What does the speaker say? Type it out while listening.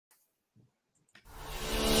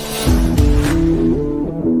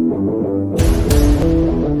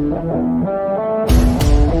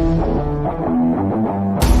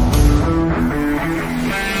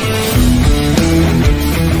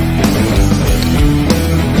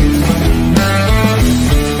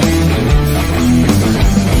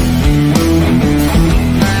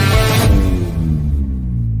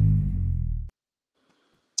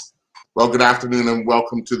Well, good afternoon and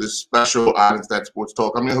welcome to this special Island Stat Sports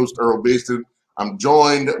Talk. I'm your host, Earl Baston. I'm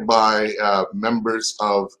joined by members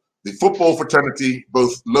of the football fraternity,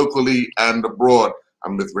 both locally and abroad.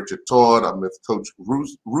 I'm with Richard Todd. I'm with Coach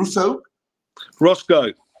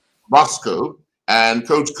Roscoe, and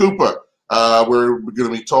Coach Cooper. We're going to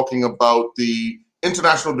be talking about the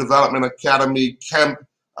International Development Academy camp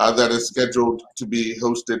that is scheduled to be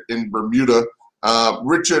hosted in Bermuda.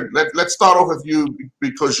 Richard, let's start off with you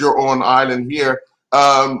because you're on island here.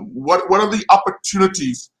 What are the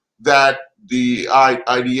opportunities that the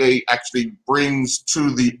IDA actually brings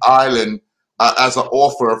to the island as an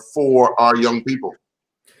offer for our young people?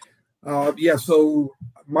 So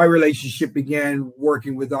my relationship began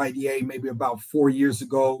working with IDA maybe about 4 years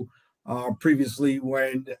ago. Previously,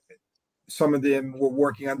 when some of them were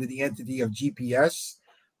working under the entity of GPS.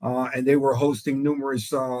 And they were hosting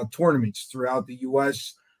numerous tournaments throughout the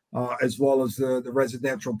U.S. As well as the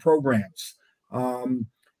residential programs.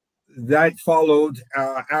 That followed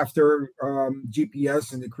after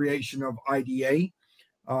GPS and the creation of IDA.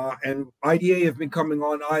 And IDA have been coming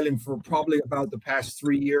on island for probably about the past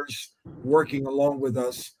 3 years, working along with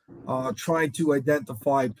us, trying to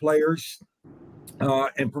identify players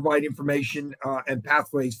and provide information and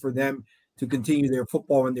pathways for them to continue their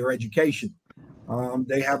football and their education.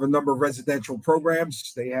 They have a number of residential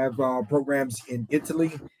programs. They have programs in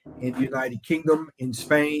Italy, in the United Kingdom, in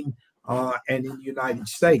Spain, and in the United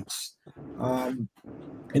States.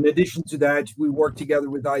 In addition to that, we work together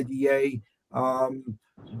with IDA.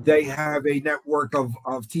 They have a network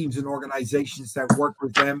of teams and organizations that work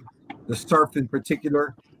with them, the surf in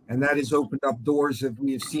particular, and that has opened up doors that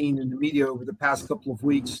we have seen in the media over the past couple of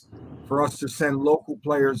weeks for us to send local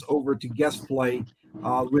players over to guest play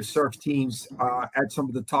with surf teams at some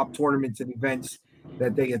of the top tournaments and events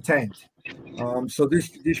that they attend. So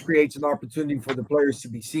this creates an opportunity for the players to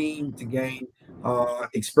be seen, to gain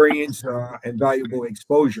experience and valuable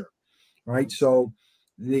exposure, right? So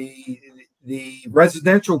the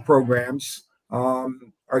residential programs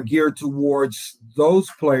are geared towards those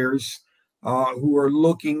players who are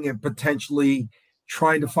looking at potentially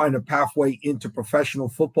trying to find a pathway into professional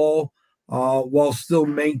football while still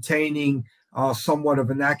maintaining somewhat of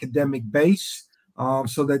an academic base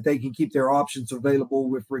so that they can keep their options available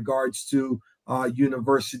with regards to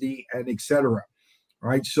university and etc.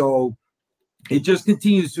 Right. So it just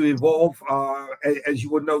continues to evolve. As you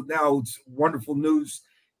would note now, it's wonderful news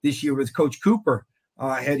this year with Coach Cooper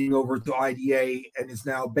heading over to IDA and is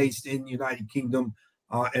now based in the United Kingdom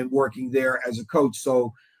and working there as a coach.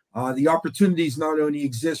 So the opportunities not only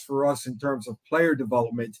exist for us in terms of player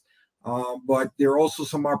development, but there are also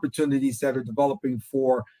some opportunities that are developing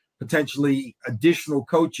for potentially additional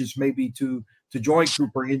coaches, maybe to join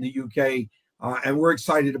Cooper in the UK. And we're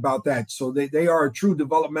excited about that. So they are a true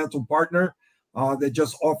developmental partner that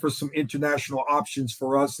just offers some international options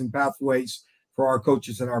for us and pathways for our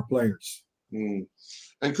coaches and our players. And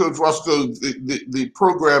Coach Roscoe, the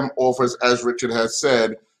program offers, as Richard has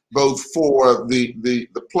said, both for the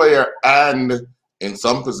player and, in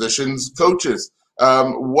some positions, coaches.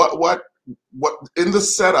 What in the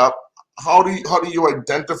setup? How do you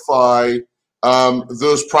identify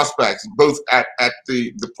those prospects, both at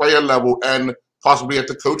the player level and possibly at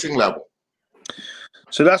the coaching level?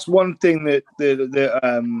 So that's one thing that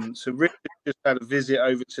so Richard just had a visit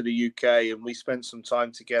over to the UK, and we spent some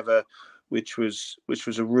time together, which was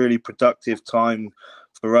a really productive time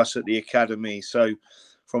for us at the academy. So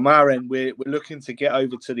from our end, we're looking to get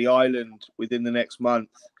over to the island within the next month.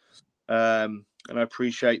 And I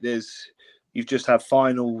appreciate you've just had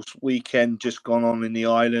finals weekend just gone on in the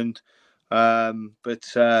island. But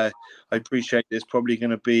I appreciate there's probably going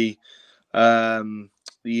to be the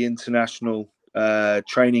international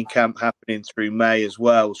training camp happening through May as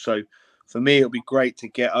well. So for me, it'll be great to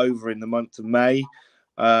get over in the month of May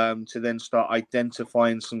to then start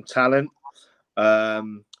identifying some talent,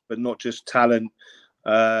 but not just talent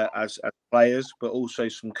as players, but also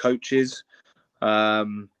some coaches.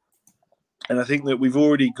 And I think that we've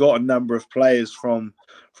already got a number of players from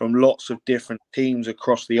lots of different teams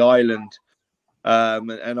across the island.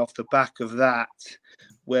 And off the back of that,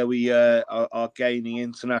 where we are gaining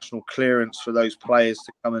international clearance for those players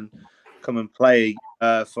to come and play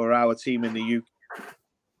for our team in the UK,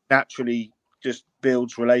 naturally just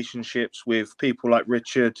builds relationships with people like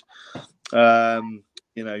Richard,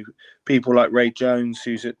 people like Ray Jones,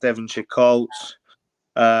 who's at Devonshire Colts,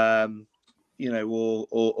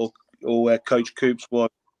 or where Coach Coops was,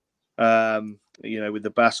 with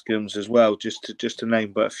the Bascom's as well, just to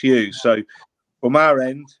name but a few. So from our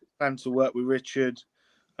end, plan to work with Richard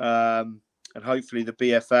and hopefully the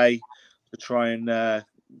BFA to try and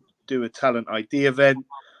do a talent ID event,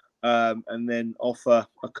 and then offer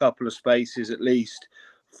a couple of spaces at least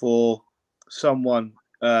for someone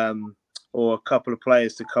or a couple of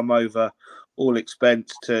players to come over, all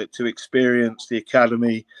expense, to experience the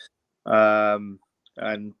academy,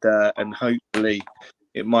 and hopefully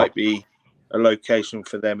it might be a location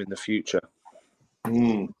for them in the future.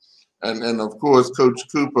 And of course, Coach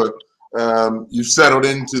Cooper, you've settled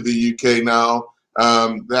into the UK now.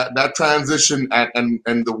 That transition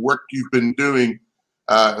and the work you've been doing,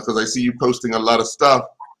 because I see you posting a lot of stuff.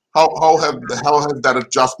 How has that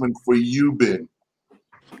adjustment for you been?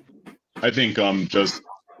 I think just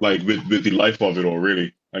like with the life of it all,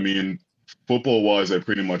 really. I mean, football wise, I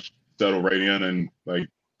pretty much settled right in and like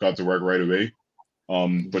got to work right away.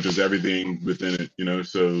 But just everything within it, you know.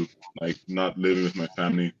 So like not living with my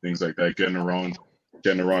family, things like that, getting around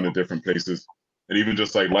to different places, and even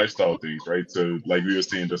just like lifestyle things, right? So like we were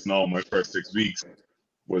saying just now, my first 6 weeks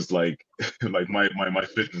was like like my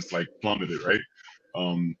fitness like plummeted, right?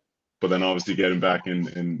 But then obviously getting back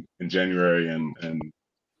in January and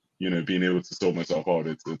you know, being able to sort myself out,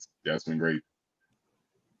 it's been great.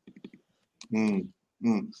 Well,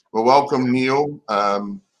 welcome, Neil.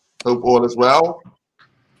 Hope all is well.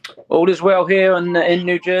 All is well here in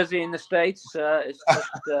New Jersey, in the States. It's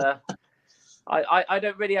just I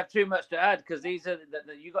don't really have too much to add, because these are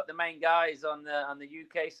you got the main guys on the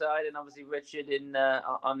UK side, and obviously Richard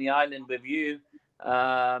on the island with you.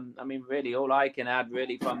 I mean, really, all I can add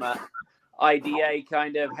really from a IDA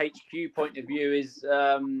kind of HQ point of view is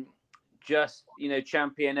just, you know,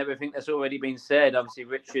 champion everything that's already been said. Obviously,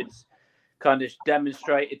 Richard's kind of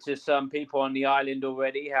demonstrated to some people on the island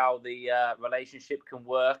already how the relationship can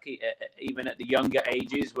work, even at the younger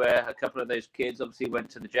ages, where a couple of those kids obviously went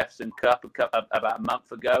to the Jefferson Cup about a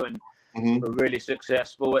month ago and were really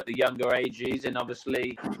successful at the younger ages. And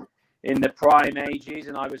obviously in the prime ages,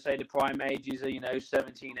 and I would say the prime ages are, you know,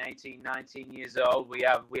 17, 18, 19 years old, we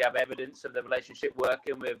have evidence of the relationship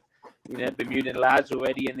working with, you know, Bermuda lads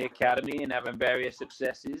already in the academy and having various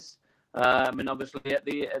successes. And obviously at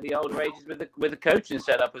the older ages with the coaching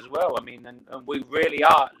setup as well. I mean, and we really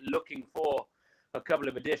are looking for a couple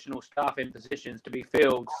of additional staffing positions to be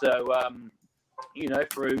filled. So, you know,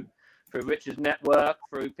 through Richard's network,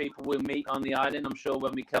 through people we'll meet on the island, I'm sure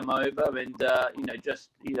when we come over, and you know, just,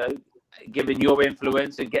 you know, giving your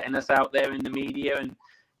influence and getting us out there in the media and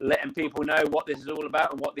letting people know what this is all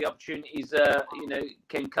about and what the opportunities, you know,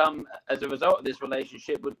 can come as a result of this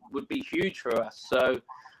relationship would be huge for us. So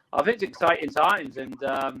I think it's exciting times, and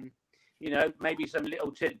you know, maybe some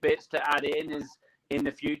little tidbits to add in is in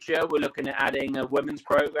the future we're looking at adding a women's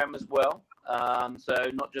program as well. So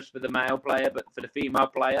not just for the male player, but for the female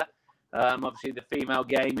player. Obviously, the female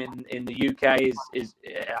game in the UK is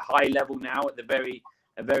at a high level now, at the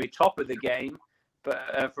very top of the game.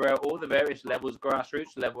 But for all the various levels,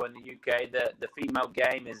 grassroots level in the UK, the female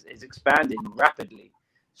game is expanding rapidly.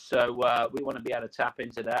 So we want to be able to tap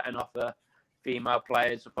into that and offer female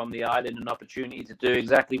players from the island an opportunity to do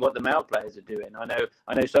exactly what the male players are doing. I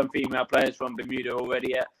know some female players from Bermuda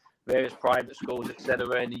already at various private schools,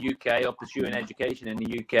 etc., in the UK, or pursuing education in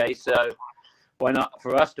the UK. So why not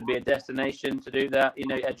for us to be a destination to do that, you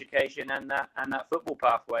know, education and that football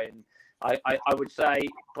pathway? And I would say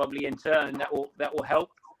probably in turn that will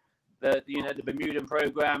help the Bermudan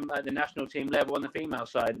program at the national team level on the female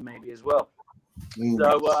side maybe as well.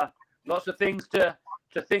 So lots of things to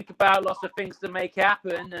think about, lots of things to make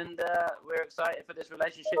happen, and we're excited for this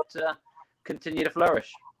relationship to continue to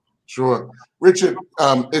flourish. Sure. Richard,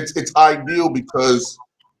 it's ideal because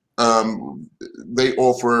they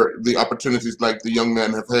offer the opportunities like the young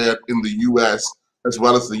men have had in the US as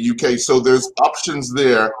well as the UK. So there's options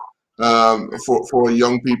there for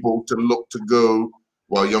young people to look to go,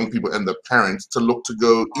 well, young people and their parents to look to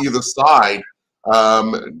go either side.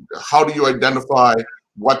 How do you identify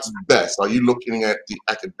what's best? Are you looking at the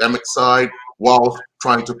academic side while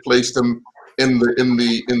trying to place them in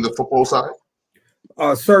the football side?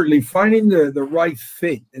 Certainly, finding the right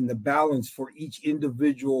fit and the balance for each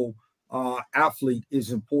individual athlete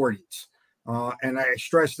is important. And I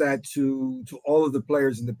stress that to all of the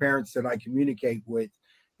players and the parents that I communicate with.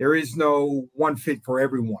 There is no one fit for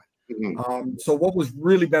everyone. So what was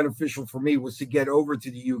really beneficial for me was to get over to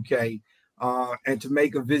the UK and to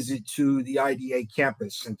make a visit to the IDA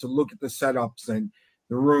campus and to look at the setups and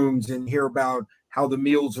the rooms and hear about how the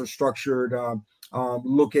meals are structured,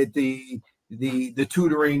 look at the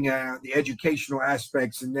tutoring, the educational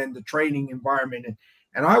aspects, and then the training environment.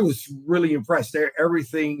 And I was really impressed.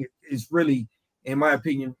 Everything is really, in my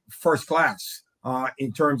opinion, first class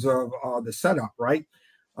in terms of the setup, right?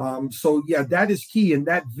 So yeah, that is key. And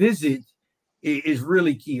that visit is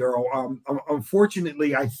really key, Earl.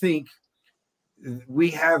 Unfortunately, I think we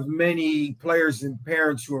have many players and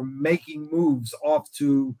parents who are making moves off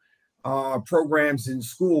to programs in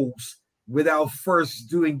schools without first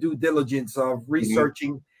doing due diligence of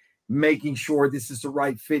researching, making sure this is the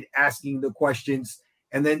right fit, asking the questions,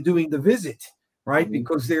 and then doing the visit, right?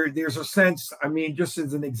 Because there's a sense, I mean, just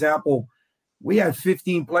as an example, we had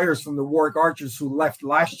 15 players from the Warwick Archers who left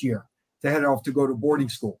last year to head off to go to boarding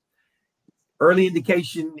school. Early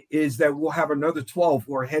indication is that we'll have another 12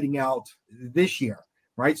 who are heading out this year,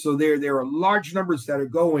 right? So there are large numbers that are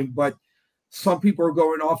going, but some people are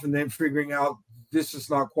going off and then figuring out this is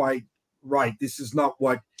not quite right. This is not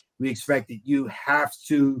what we expected. You have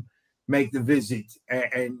to make the visit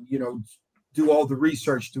and you know, do all the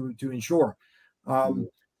research to ensure.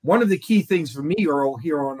 One of the key things for me, Earl,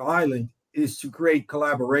 here on the island is to create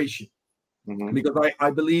collaboration, because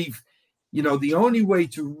I believe, you know, the only way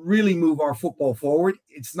to really move our football forward,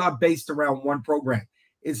 it's not based around one program.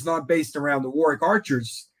 It's not based around the Warwick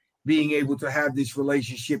Archers being able to have this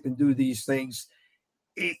relationship and do these things.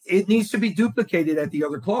 It needs to be duplicated at the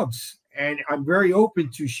other clubs. And I'm very open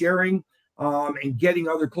to sharing and getting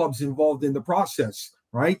other clubs involved in the process,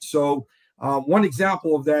 right? So one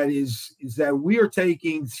example of that is that we are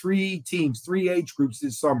taking 3 teams, 3 age groups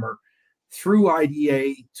this summer through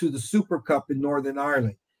IDA to the Super Cup in Northern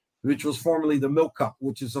Ireland, which was formerly the Milk Cup,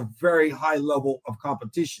 which is a very high level of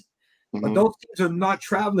competition. But those teams are not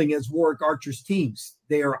traveling as Warwick Archers teams.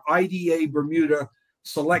 They are IDA Bermuda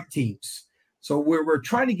select teams. So we're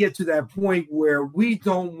trying to get to that point where we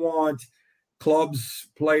don't want clubs,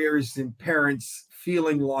 players, and parents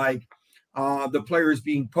feeling like the player is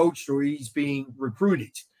being poached or he's being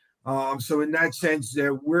recruited. So in that sense,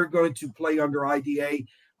 we're going to play under IDA.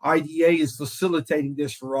 IDA is facilitating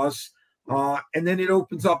this for us. And then it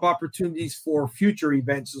opens up opportunities for future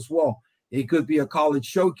events as well. It could be a college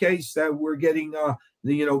showcase that we're getting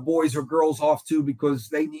the boys or girls off to because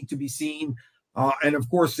they need to be seen. And of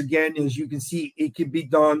course, again, as you can see, it can be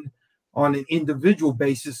done on an individual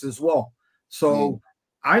basis as well. So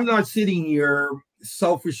I'm not sitting here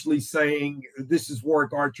selfishly saying this is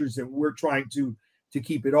Warwick Archers and we're trying to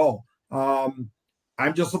keep it all.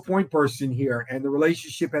 I'm just a point person here, and the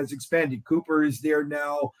relationship has expanded. Cooper is there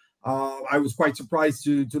now. I was quite surprised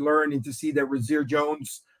to learn and to see that Razir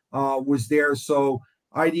Jones was there. So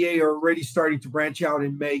IDA are already starting to branch out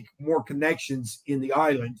and make more connections in the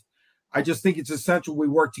island. I just think it's essential we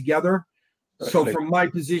work together. So from my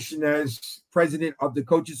position as president of the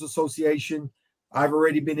Coaches Association, I've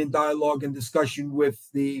already been in dialogue and discussion with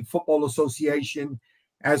the Football Association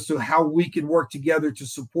as to how we can work together to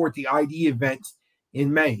support the ID event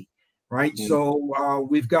in May, right? So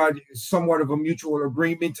we've got somewhat of a mutual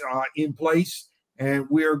agreement in place, and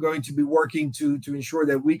we are going to be working to ensure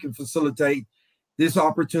that we can facilitate this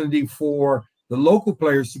opportunity for the local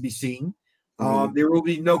players to be seen. There will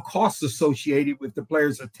be no costs associated with the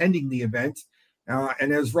players attending the event.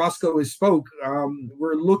 And as Roscoe has spoke,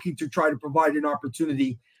 we're looking to try to provide an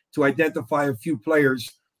opportunity to identify a few players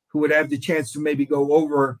who would have the chance to maybe go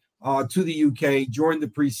over to the UK during the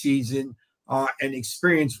preseason and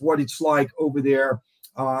experience what it's like over there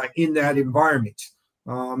in that environment.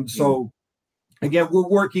 So again, we're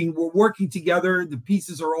working together. The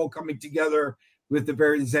pieces are all coming together with the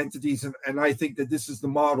various entities. And I think that this is the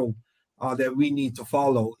model that we need to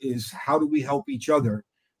follow, is how do we help each other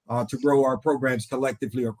to grow our programs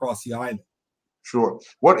collectively across the island. Sure.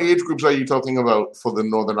 What age groups are you talking about for the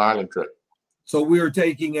Northern Ireland trip? So we are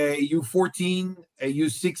taking a U14, a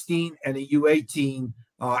U16, and a U18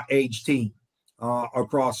 age team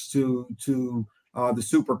across to the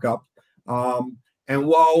Super Cup. And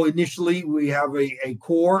while initially we have a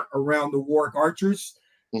core around the Warwick Archers,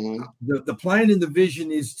 the plan and the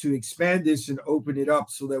vision is to expand this and open it up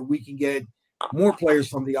so that we can get more players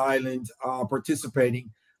from the island participating,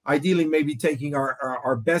 ideally maybe taking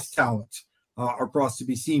our best talent across to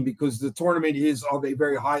be seen, because the tournament is of a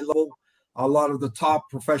very high level. A lot of the top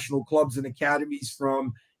professional clubs and academies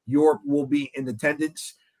from Europe will be in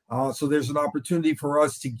attendance. So there's an opportunity for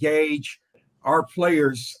us to gauge our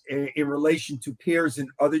players in relation to peers in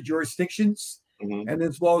other jurisdictions, and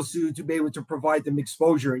as well as to be able to provide them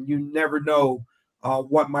exposure. And you never know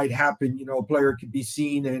what might happen. You know, a player could be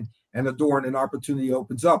seen and a door and an opportunity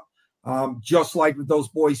opens up. Just like with those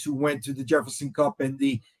boys who went to the Jefferson Cup and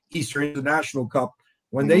the Eastern International Cup,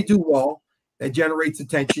 when they do well, that generates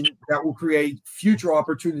attention. That will create future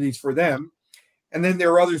opportunities for them. And then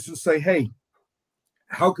there are others who say, hey,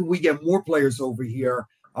 how can we get more players over here?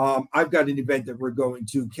 I've got an event that we're going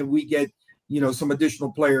to. Can we get, some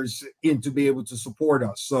additional players in to be able to support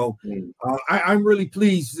us. So I'm really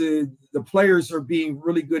pleased. The players are being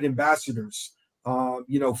really good ambassadors,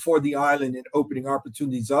 for the island and opening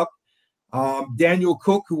opportunities up. Daniel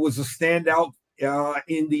Cook, who was a standout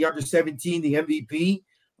in the under-17, the MVP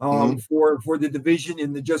for the division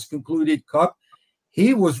in the just concluded Cup,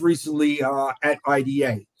 he was recently at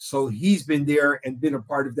IDA. So he's been there and been a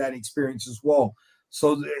part of that experience as well.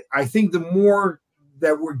 So I think the more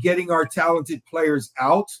that we're getting our talented players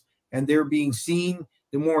out and they're being seen,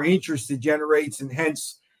 the more interest it generates. And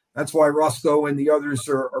hence, that's why Roscoe and the others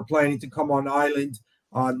are planning to come on island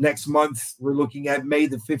next month. We're looking at May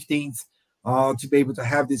the 15th to be able to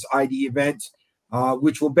have this ID event,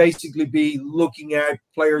 which will basically be looking at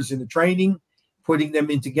players in the training, putting them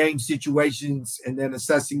into game situations, and then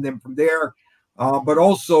assessing them from there. But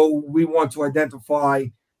also, we want to identify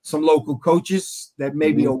some local coaches that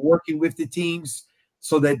maybe are working with the teams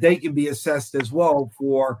so that they can be assessed as well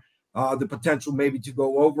for the potential maybe to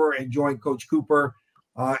go over and join Coach Cooper.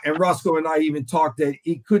 And Roscoe and I even talked that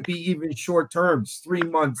it could be even short terms, 3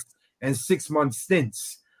 months and 6 month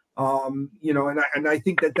stints. And I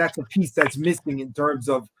think that that's a piece that's missing in terms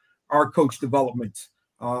of our coach development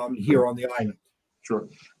here on the island. Sure.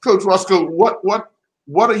 Coach Roscoe,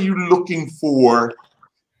 what are you looking for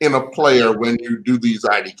in a player when you do these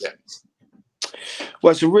ID camps?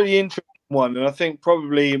 Well, it's a really interesting one, and I think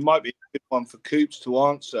probably it might be a good one for Coops to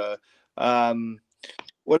answer.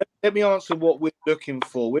 Well, let me answer what we're looking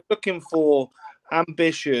for. We're looking for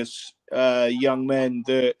ambitious young men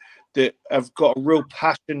that have got a real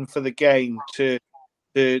passion for the game to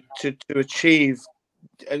achieve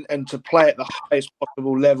and to play at the highest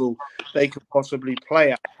possible level they could possibly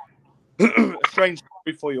play at. A strange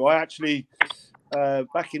story for you. I actually,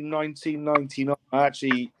 back in 1999, I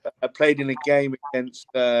actually played in a game against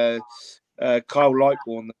Kyle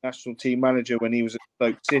Lightbourne, the national team manager, when he was at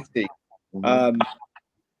Stoke City.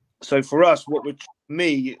 So for us,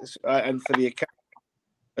 me and for the academy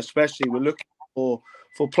especially, we're looking for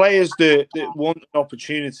players that want an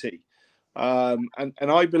opportunity. And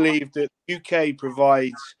I believe that the UK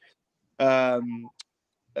provides a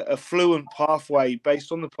fluent pathway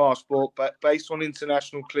based on the passport, but based on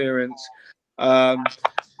international clearance. And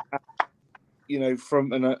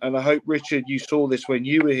I hope, Richard, you saw this when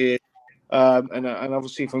you were here, and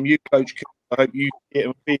obviously from you, Coach, I hope you see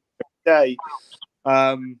it every day.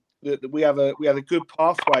 That we have a good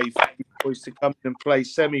pathway for boys to come in and play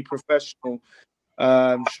semi-professional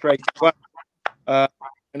straight away.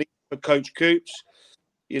 And for Coach Coops,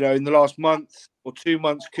 in the last month or 2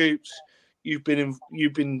 months, Coops, you've been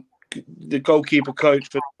the goalkeeper coach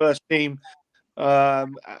for the first team,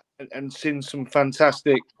 and seen some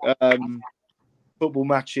fantastic football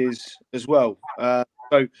matches as well.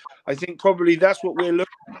 So I think probably that's what we're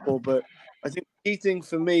looking for. But I think the key thing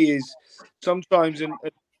for me is sometimes, and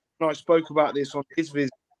I spoke about this on his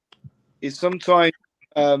visit, is sometimes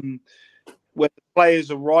when the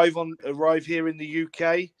players arrive here in the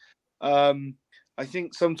UK, I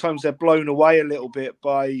think sometimes they're blown away a little bit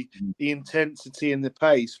by the intensity and the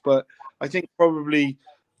pace. But I think probably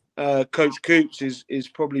Coach Coops is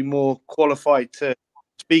probably more qualified to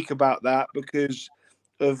speak about that because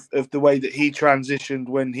of the way that he transitioned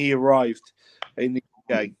when he arrived in the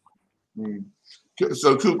UK.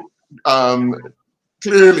 So, Coop,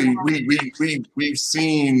 clearly we've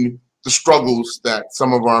seen the struggles that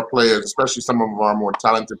some of our players, especially some of our more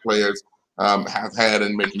talented players, have had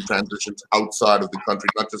in making transitions outside of the country,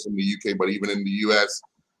 not just in the UK, but even in the US,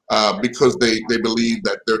 because they believe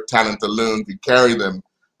that their talent alone could carry them.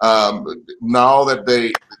 Now that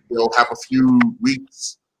they'll have a few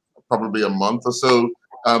weeks, probably a month or so,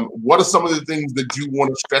 what are some of the things that you want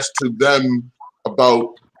to stress to them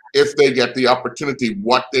about if they get the opportunity,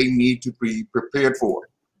 what they need to be prepared for?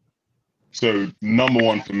 So number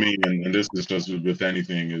one for me, and this is just with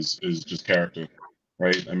anything, is just character,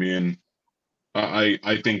 right? I mean,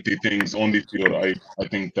 I think the things on the field, I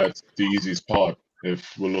think that's the easiest part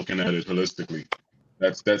if we're looking at it holistically.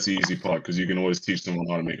 That's the easy part because you can always teach someone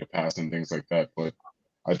how to make a pass and things like that. But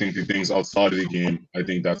I think the things outside of the game, I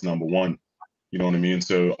think that's number one. You know what I mean?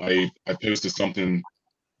 So I posted something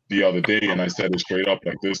the other day and I said it straight up,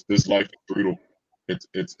 like this life is brutal. It's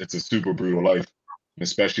a super brutal life,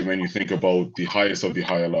 especially when you think about the highest of the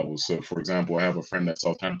higher levels. So for example, I have a friend at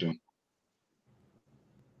Southampton.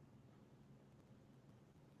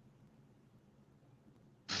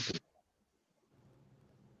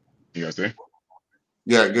 You guys there?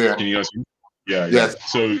 Yeah, yeah. Can you guys hear me? Yeah, yes.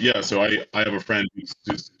 So I have a friend who's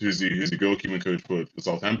the goalkeeping coach for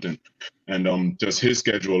Southampton, and just his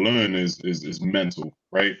schedule alone is mental,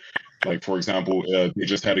 right? Like, for example, they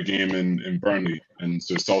just had a game in Burnley, and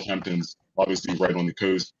so Southampton's obviously right on the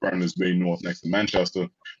coast. Burnley's way north next to Manchester.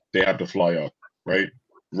 They have to fly up, right?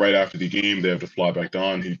 Right after the game, they have to fly back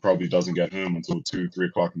down. He probably doesn't get home until 2, 3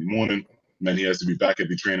 o'clock in the morning. And then he has to be back at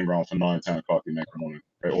the training ground for 9, 10 o'clock the next morning,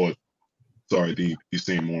 right? Or, sorry, the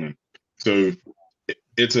same morning. So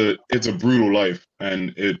it's a brutal life,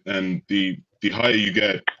 and the higher you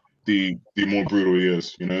get, the more brutal it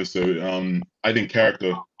is, you know. So I think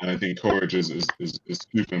character and I think courage is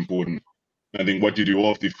super important. I think what you do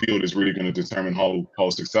off the field is really going to determine how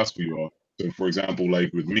successful you are. So, for example,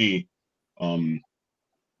 like with me,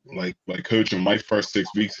 like coaching my first 6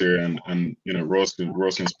 weeks here, and you know, Ross can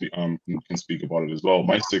speak about it as well.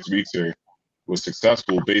 My 6 weeks here was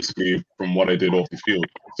successful basically from what I did off the field.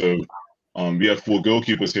 So we have 4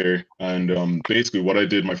 goalkeepers here, and basically what I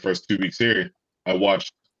did my first 2 weeks here, I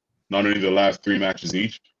watched not only the last 3 matches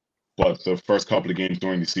each, but the first couple of games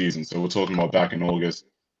during the season. So we're talking about back in August,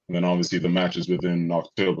 and then obviously the matches within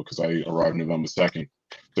October, because I arrived November 2nd.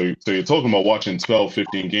 So you're talking about watching 12,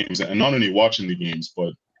 15 games, and not only watching the games,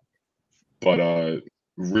 but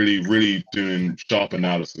really doing sharp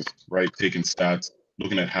analysis, right? Taking stats,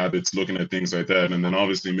 looking at habits, looking at things like that, and then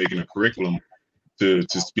obviously making a curriculum to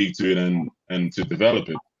speak to it and to develop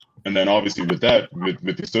it. And then obviously with that,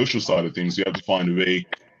 with the social side of things, you have to find a way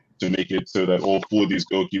to make it so that all 4 of these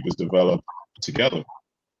goalkeepers develop together.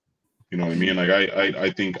 You know what I mean? Like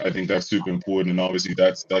I think that's super important, and obviously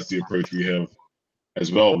that's the approach we have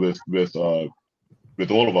as well with all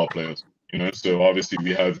of our players. You know, so obviously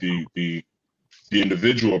we have the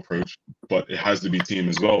individual approach, but it has to be team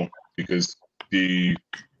as well, because the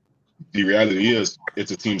reality is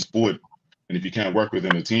it's a team sport, and if you can't work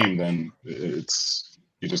within a team, then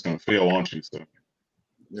you're just gonna fail, aren't you? So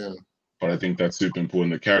yeah. But I think that's super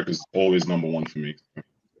important. The character is always number one for me.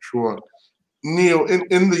 Sure. Neil,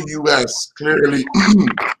 in the U.S., clearly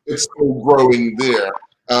it's still growing there.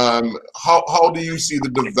 How do you see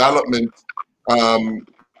the development,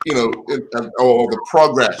 you know, or the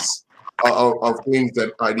progress of things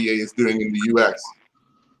that IDA is doing in the U.S.?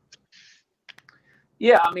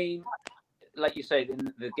 Yeah, I mean, like you say,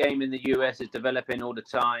 the game in the US is developing all the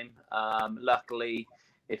time. Luckily,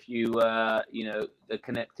 if you you know, are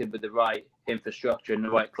connected with the right infrastructure and the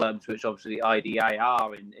right clubs, which obviously IDA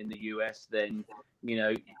are in the US, then you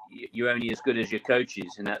know you're only as good as your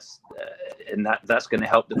coaches, and that's going to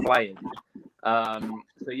help the players.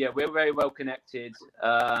 So yeah, we're very well connected.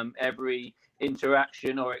 Every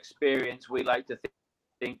interaction or experience, we like to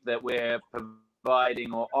think that we're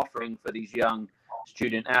providing or offering for these young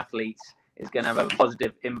student athletes is going to have a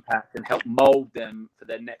positive impact and help mold them for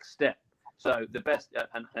their next step. So the best,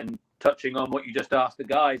 and touching on what you just asked the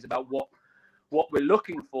guys about what we're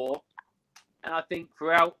looking for, and I think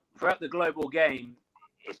throughout the global game,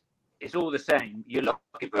 it's all the same. You're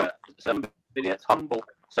looking for somebody that's humble,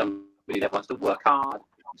 somebody that wants to work hard,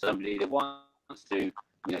 somebody that wants to, you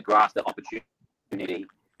know, grasp the opportunity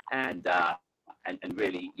and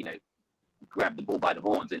really, you know, grab the bull by the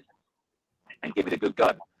horns and give it a good go,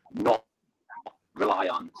 not rely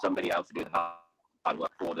on somebody else to do the hard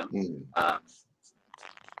work for them.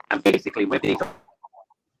 And basically with these,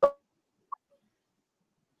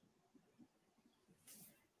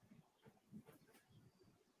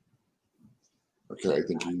 okay, I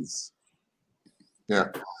think he's, yeah.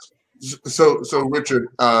 So Richard,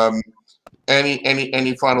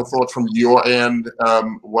 any final thoughts from your end?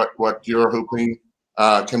 What you're hoping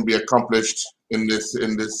can be accomplished in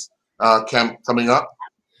this camp coming up?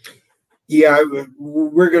 Yeah,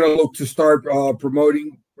 we're going to look to start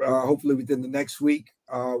promoting hopefully within the next week.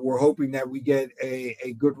 We're hoping that we get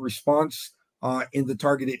a good response in the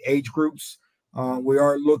targeted age groups. We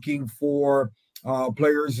are looking for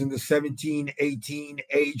players in the 17, 18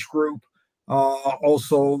 age group.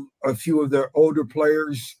 Also, a few of the older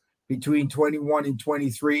players between 21 and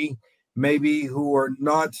 23, maybe who are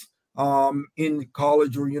not in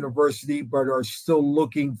college or university, but are still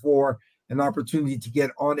looking for an opportunity to get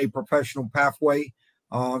on a professional pathway.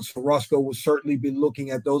 So Roscoe will certainly be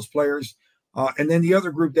looking at those players. And then the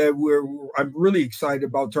other group that I'm really excited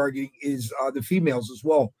about targeting is the females as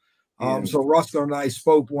well. So Roscoe and I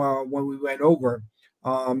spoke when we went over.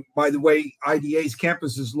 By the way, IDA's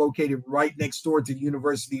campus is located right next door to the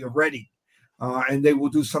University of Reading, and they will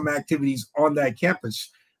do some activities on that campus.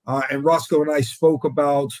 And Roscoe and I spoke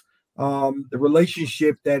about the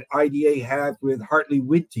relationship that IDA had with Hartley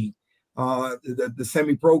Whitney, the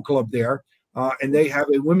semi-pro club there, and they have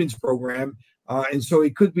a women's program. And so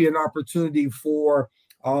it could be an opportunity for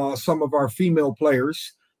some of our female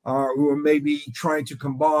players who are maybe trying to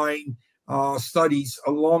combine studies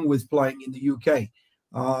along with playing in the UK.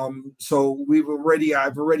 So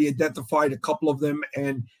I've already identified a couple of them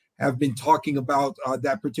and have been talking about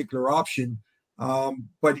that particular option.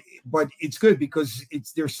 But it's good because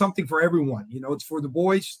there's something for everyone. It's for the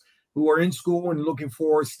boys who are in school and looking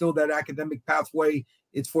for still that academic pathway.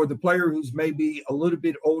 It's for the player who's maybe a little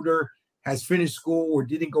bit older, has finished school or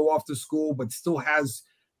didn't go off to school, but still has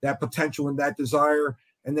that potential and that desire.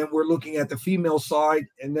 And then we're looking at the female side.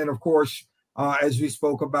 And then, of course, as we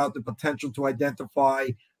spoke about, the potential to identify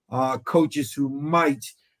coaches who might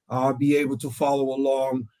be able to follow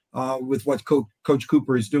along with what Coach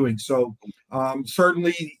Cooper is doing. So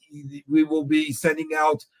certainly we will be sending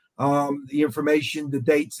out the information, the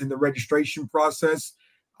dates, and the registration process.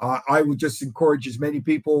 I would just encourage as many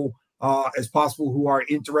people as possible who are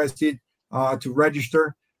interested to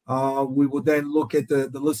register. We will then look at the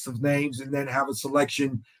list of names and then have a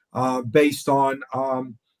selection based on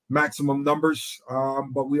maximum numbers.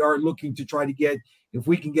 But we are looking to try to get, if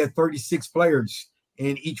we can get 36 players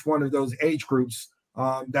in each one of those age groups,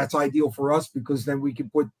 that's ideal for us, because then we can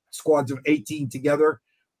put squads of 18 together,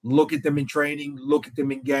 look at them in training, look at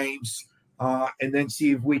them in games, and then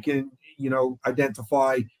see if we can,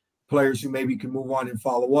 identify players who maybe can move on and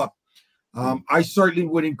follow up. I certainly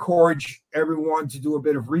would encourage everyone to do a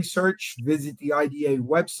bit of research, visit the IDA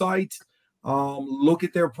website, look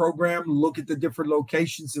at their program, look at the different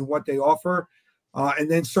locations and what they offer, and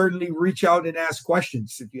then certainly reach out and ask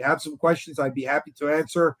questions. If you have some questions, I'd be happy to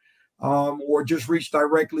answer, or just reach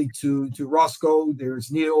directly to Roscoe.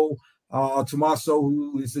 There's Neil Tommaso,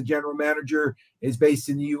 who is the general manager, is based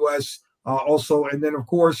in the U.S. Also, and then, of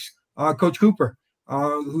course, Coach Cooper,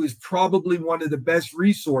 who is probably one of the best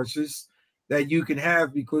resources that you can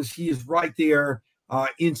have, because he is right there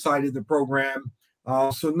inside of the program.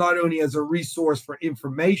 So not only as a resource for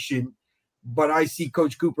information, but I see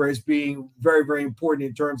Coach Cooper as being very, very important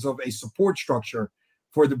in terms of a support structure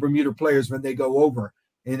for the Bermuda players when they go over,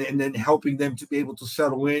 and then helping them to be able to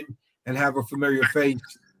settle in and have a familiar face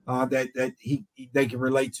that they can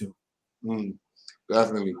relate to.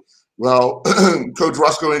 Definitely. Well, Coach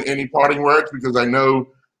Roscoe, any parting words? Because I know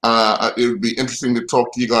it would be interesting to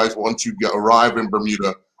talk to you guys once you arrive in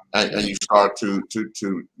Bermuda and you start to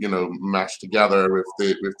match together with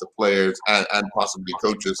the players and possibly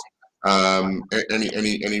coaches.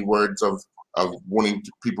 Any words of wanting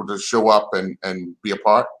people to show up and be a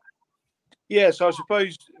part? Yeah, so I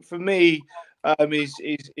suppose for me,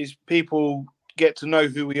 is people get to know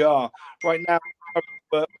who we are. Right now,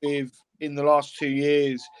 in the last 2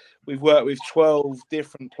 years, we've worked with 12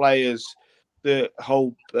 different players that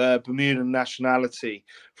hold Bermudan nationality,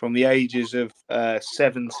 from the ages of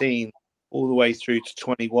 17 all the way through to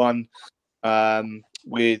 21,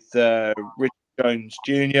 with Richard Jones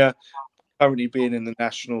Jr. currently being in the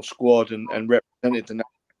national squad and represented the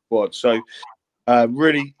national squad. So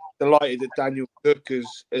really delighted that Daniel Cook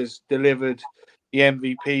has delivered the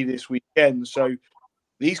MVP this weekend. So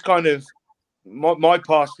these kind of my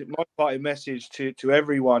parting message to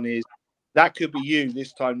everyone is that could be you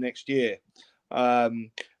this time next year,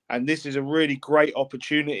 and this is a really great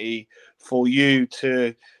opportunity for you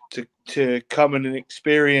to come and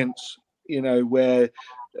experience, where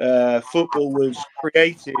football was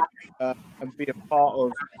created, and be a part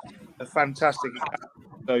of a fantastic academy.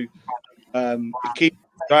 So the key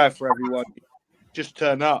desire for everyone, just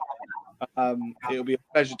turn up. It'll be a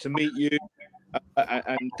pleasure to meet you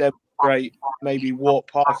and demonstrate maybe what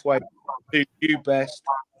pathway suits you best,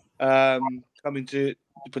 coming to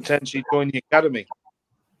potentially join the academy.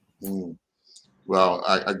 Well,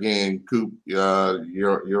 again, Coop,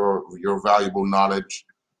 your valuable knowledge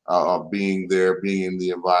of being there, being in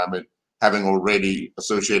the environment, having already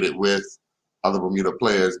associated with other Bermuda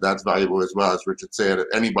players, that's valuable as well. As Richard said, if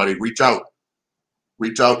anybody reach out,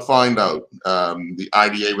 find out. The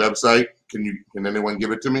IDA website, can anyone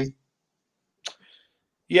give it to me?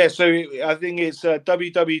 Yeah, so I think it's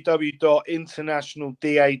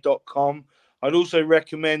www.internationalda.com. I'd also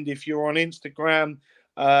recommend, if you're on Instagram,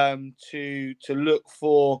 to look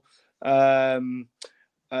for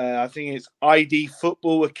I think it's ID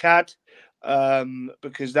Football Acad,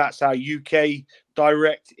 because that's our UK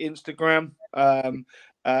direct Instagram,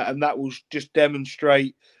 and that will just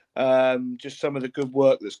demonstrate just some of the good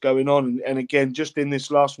work that's going on. And again, just in this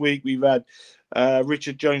last week, we've had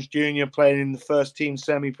Richard Jones Jr. playing in the first team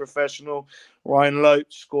semi-professional. Ryan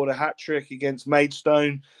Lopes scored a hat-trick against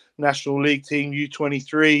Maidstone National League team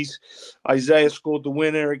U23s. Isaiah scored the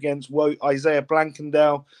winner against Isaiah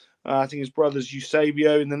Blankendale. I think his brother's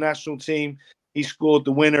Eusebio in the national team. He scored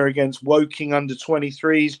the winner against Woking under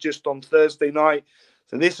 23s just on Thursday night.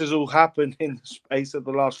 So this has all happened in the space of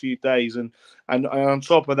the last few days, and on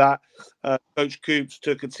top of that, Coach Coops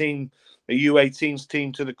took a U18s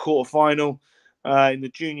team to the quarterfinal in the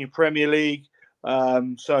Junior Premier League.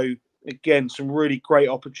 So again, some really great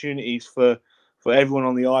opportunities for everyone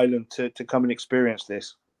on the island to come and experience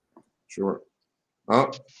this. Sure.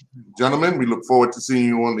 Well, gentlemen, we look forward to seeing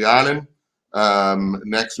you on the island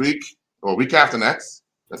next week or week after next.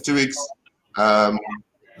 That's 2 weeks.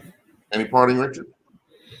 Any parting, Richard?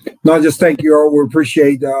 No, just thank you all. We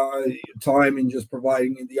appreciate your time and just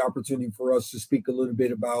providing the opportunity for us to speak a little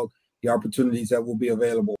bit about the opportunities that will be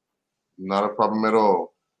available. Not a problem at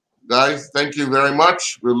all. Guys, thank you very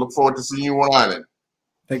much. We look forward to seeing you on island.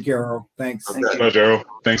 Take care, Earl. Thanks. Okay. Thanks, Earl.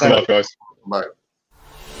 Thanks a lot, guys. Bye.